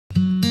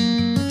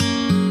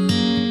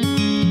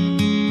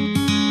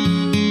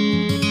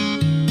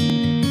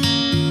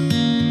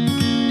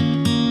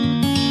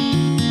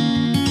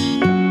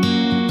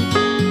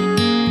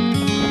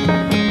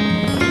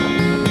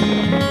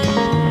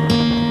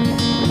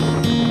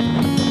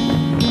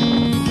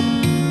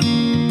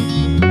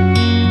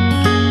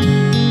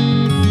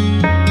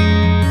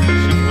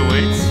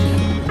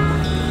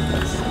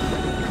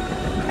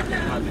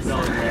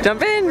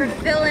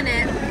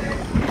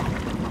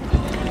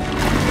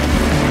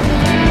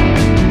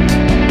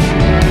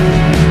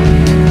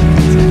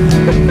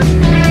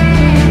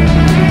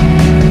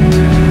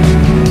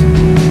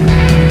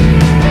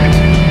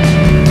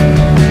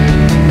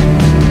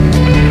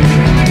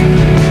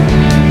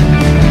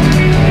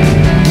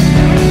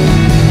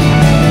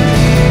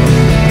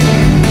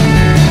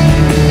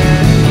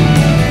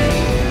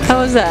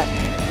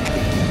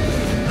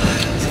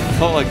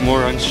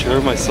more unsure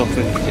of myself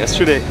than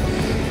yesterday.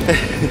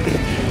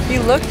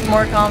 You looked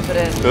more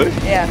confident. Really?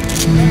 Yeah.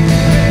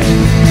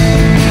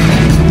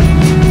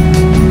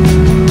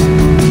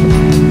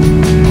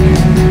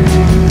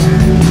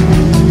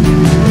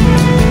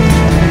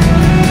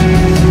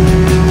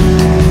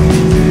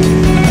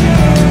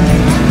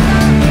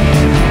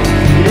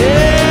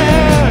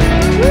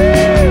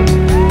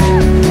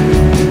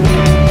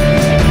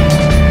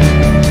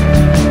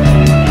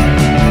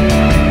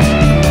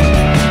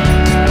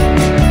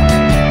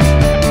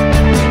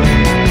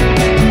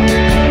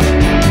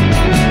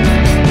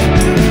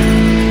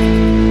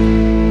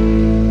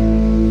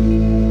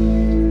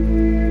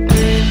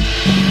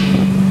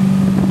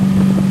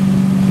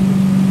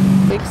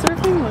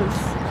 Wakesurfing was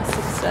a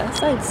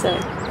success, I'd say.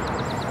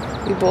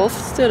 We both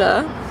stood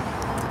up.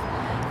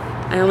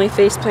 I only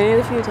face planted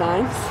a few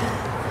times.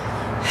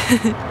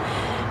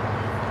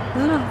 I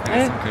don't know.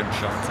 I got some good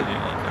shots of you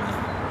wiping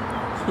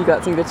out. You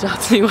got some good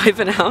shots of me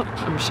wiping out?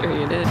 I'm sure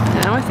you did.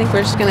 Now I think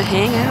we're just gonna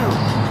hang out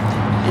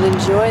and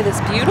enjoy this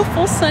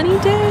beautiful sunny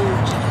day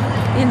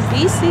in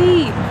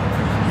BC.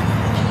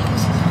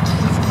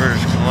 That's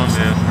British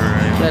Columbia for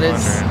anyone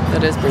wondering.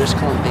 That is British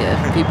Columbia.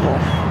 People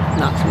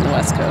not from the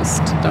West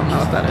Coast don't know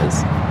what that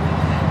is.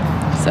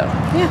 So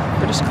yeah,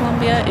 British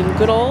Columbia in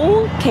good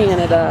old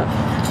Canada,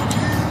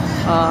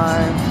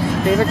 our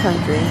favorite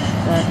country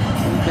that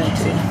we've been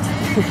to.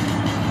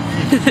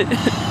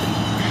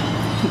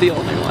 The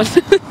only one,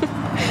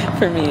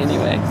 for me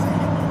anyway.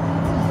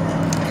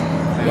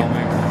 The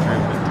only country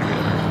we've been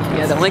together.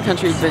 Yeah, the only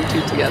country we've been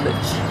to together.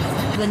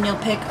 Then you'll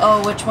pick,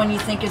 oh, which one you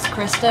think is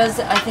Krista's?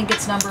 I think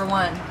it's number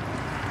 1.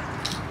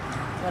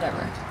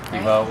 Whatever.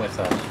 You vote with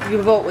us.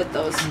 You vote with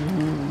those.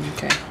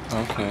 Okay.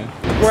 Okay.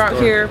 We're out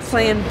here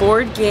playing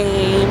board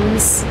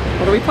games.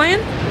 What are we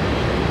playing?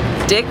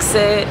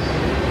 Dixit.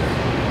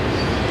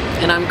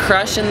 And I'm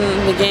crushing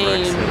the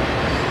game.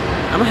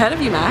 I'm ahead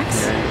of you,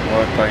 Max. Yeah, you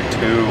walked by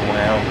 2.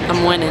 Wow.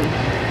 I'm winning.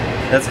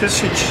 That's because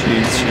she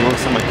cheats. She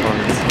looks at my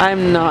cards.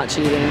 I'm not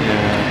cheating.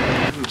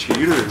 Yeah.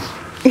 Cheaters.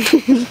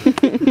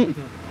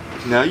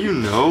 Now you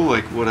know,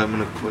 like, what I'm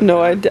gonna put.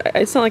 No,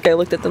 it's not like I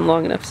looked at them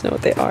long enough to know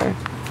what they are.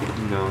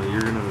 No,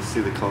 you're gonna see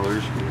the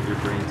colors. Your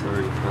brain's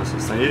already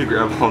processed. I need to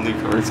grab all new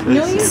cards. No,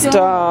 you don't.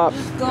 Stop.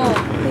 Just go.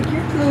 Pick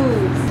your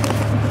clues.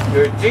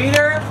 You're a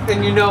cheater,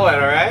 and you know it,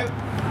 alright?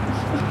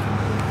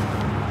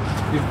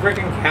 You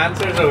freaking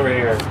cancers over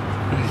here.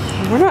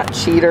 We're not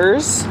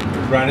cheaters.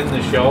 Running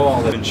the show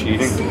all the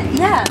Cheating.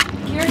 Yeah.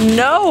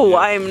 No,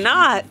 I'm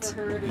not.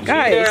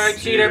 Guys.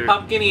 Cheater,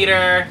 pumpkin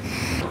eater.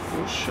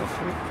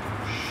 Shuffle.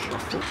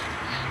 Shuffle.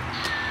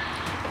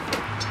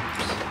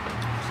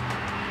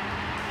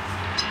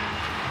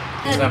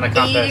 He's on a 80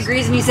 compass.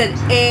 degrees, and you said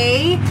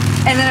A,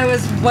 and then it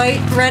was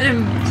white, red,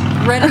 and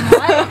white. And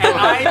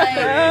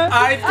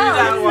I threw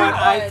that one.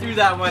 I threw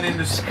that one in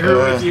to screw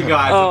with you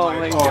guys. Oh I'm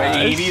my like, gosh.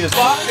 80 is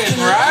fucking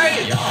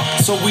right.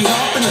 So we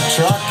hop in the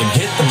truck and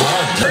hit the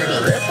mark.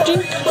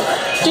 Dink,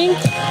 dink,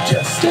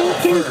 Just dink,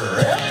 dink,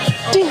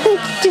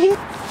 dink, dink.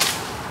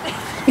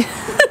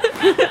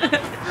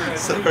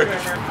 Sorry.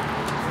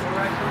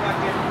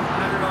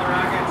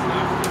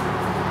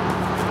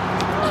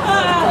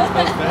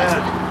 That's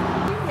bad.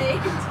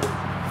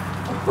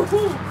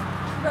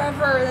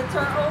 Trevor, that's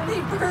our only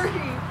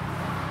birdie.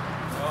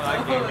 Oh, I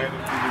can't wait. You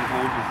can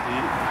hold your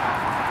feet.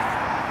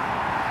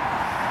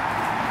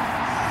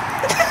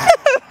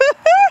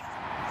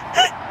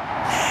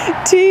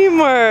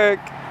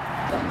 Teamwork.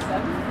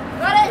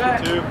 Got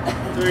it. 2,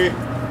 3.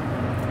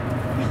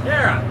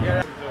 Kiera.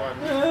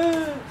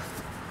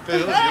 Hey,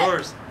 that's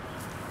yours.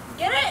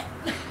 Get it.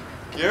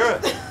 Kiera.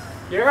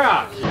 Kiera.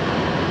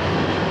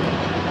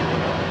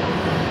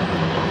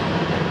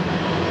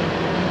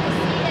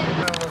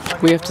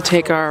 We have to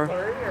take our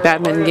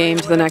badminton game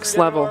to the next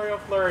level.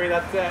 Flurry,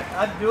 that's it.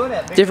 I'm doing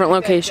it. Different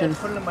location.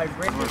 Put it in my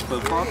brain. More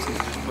flip-flops and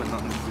just putting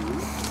on the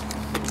food.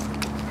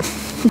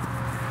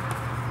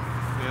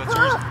 Yeah, that's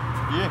yours.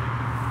 Yeah.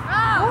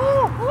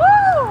 Oh,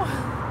 woo!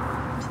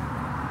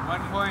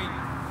 1 point.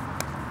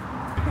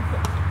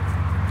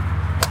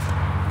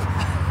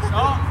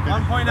 Oh,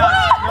 1 point up.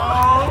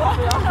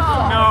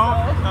 No.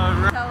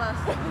 No. Tell us.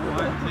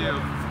 1,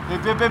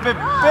 2.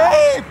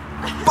 Babe!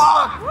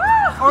 Fuck!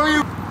 How are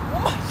you?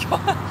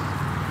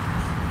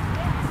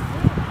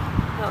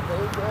 Not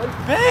very good.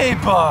 Babe!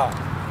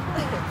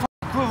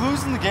 Quit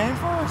losing the game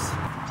for us.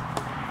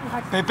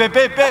 Babe!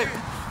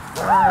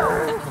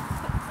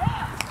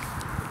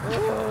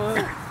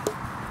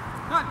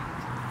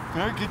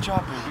 Very good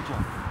job, babe. Good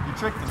job. You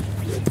tricked him.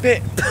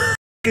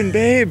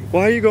 Babe!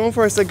 Why are you going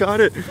for us? I got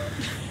it.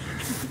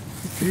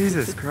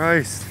 Jesus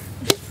Christ.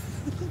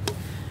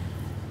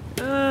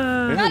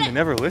 They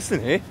never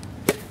listen, eh?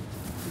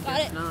 Got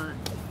it.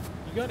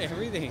 You got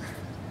everything.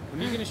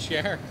 When are you gonna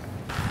share?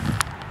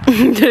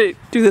 Did it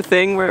do the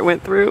thing where it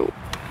went through?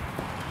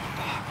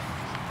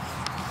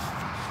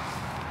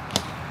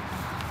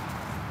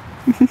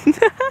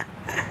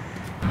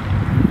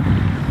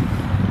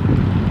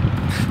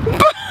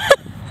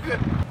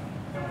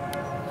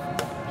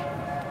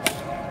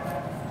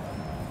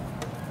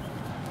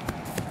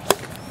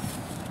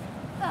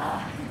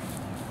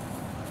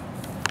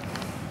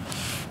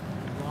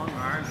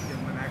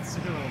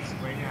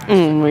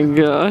 my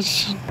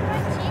gosh.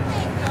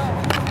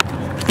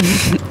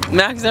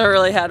 Max never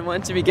really had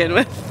one to begin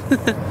with.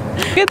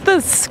 Look at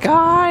the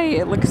sky.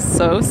 It looks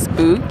so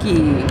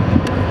spooky.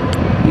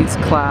 These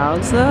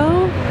clouds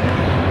though,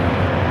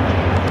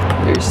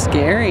 they're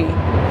scary.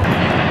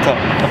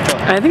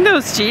 I think that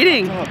was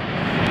cheating.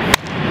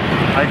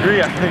 I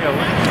agree. I think I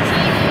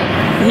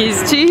was.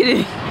 He's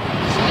cheating.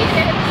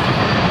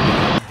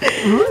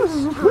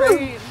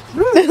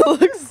 It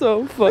looks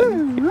so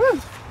funny.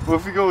 What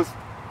if he goes?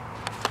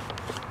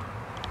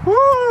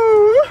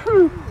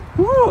 Oh,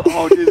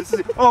 dude, this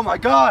is. Oh my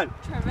God.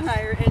 Trevor and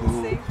I are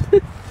in sync.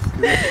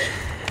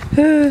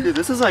 Dude,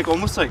 this is like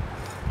almost like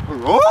a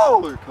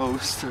roller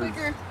coaster.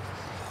 Quicker.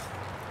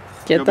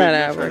 Get that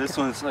out. This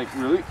one's like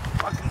really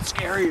fucking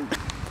scary.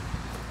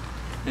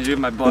 And dude,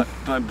 my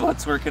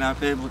butt's working out,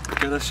 babe. Look,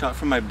 get a shot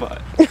from my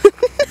butt. Get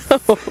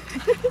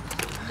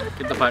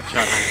the butt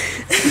shot.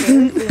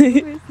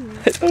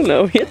 I don't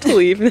know. We have to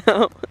leave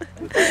now.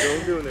 What they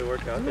don't do when they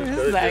work out.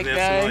 Who's that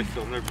guy? Like,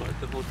 film their butt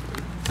the whole time.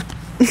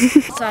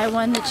 So I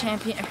won the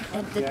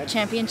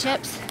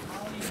championships.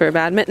 For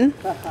badminton?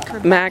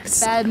 Max.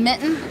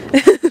 Badminton.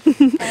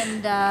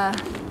 And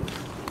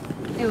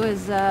it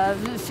was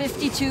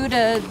 52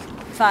 to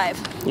 5.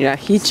 Yeah,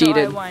 he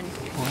cheated. So I won.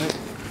 What?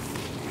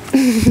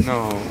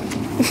 No.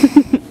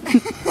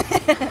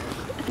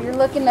 You're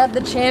looking at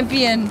the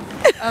champion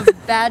of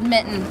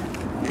badminton.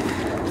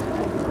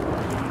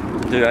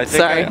 Dude, I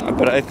think Sorry.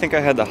 I think I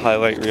had the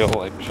highlight reel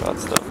like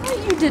shots though. No,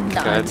 you did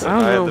not. I had the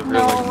real,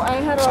 No, like, I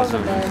had all the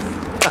best.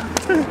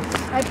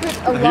 I put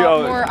a lot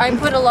Yo, more. I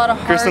put a lot of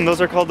heart. Kristen, those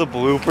are called the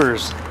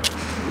bloopers.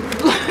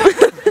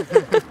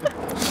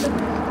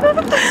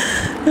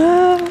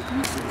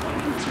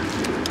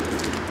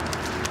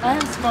 I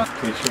have fun.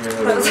 Can you show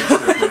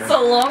me So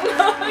long.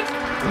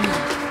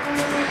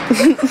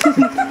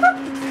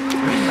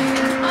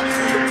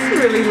 It's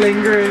really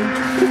lingering.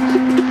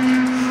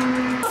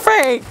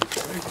 Frank!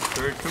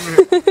 Come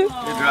here.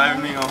 You're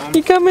driving me home.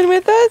 You coming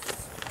with us?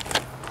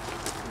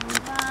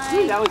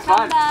 That was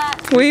fun.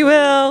 We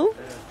will.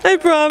 I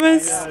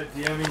promise. I gotta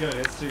DM me on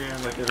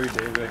Instagram like every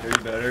day, like, are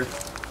you better?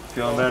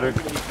 Feeling better?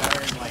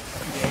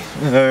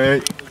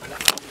 Alright.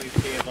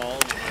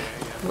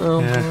 Oh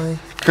Yeah. boy.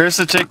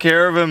 Krista, take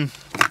care of him.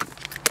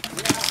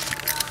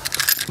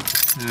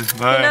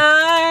 Bye. Good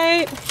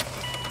night.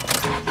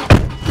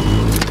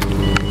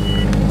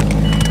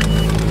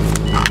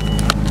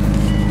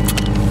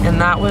 And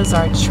that was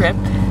our trip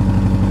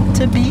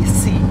to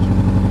BC.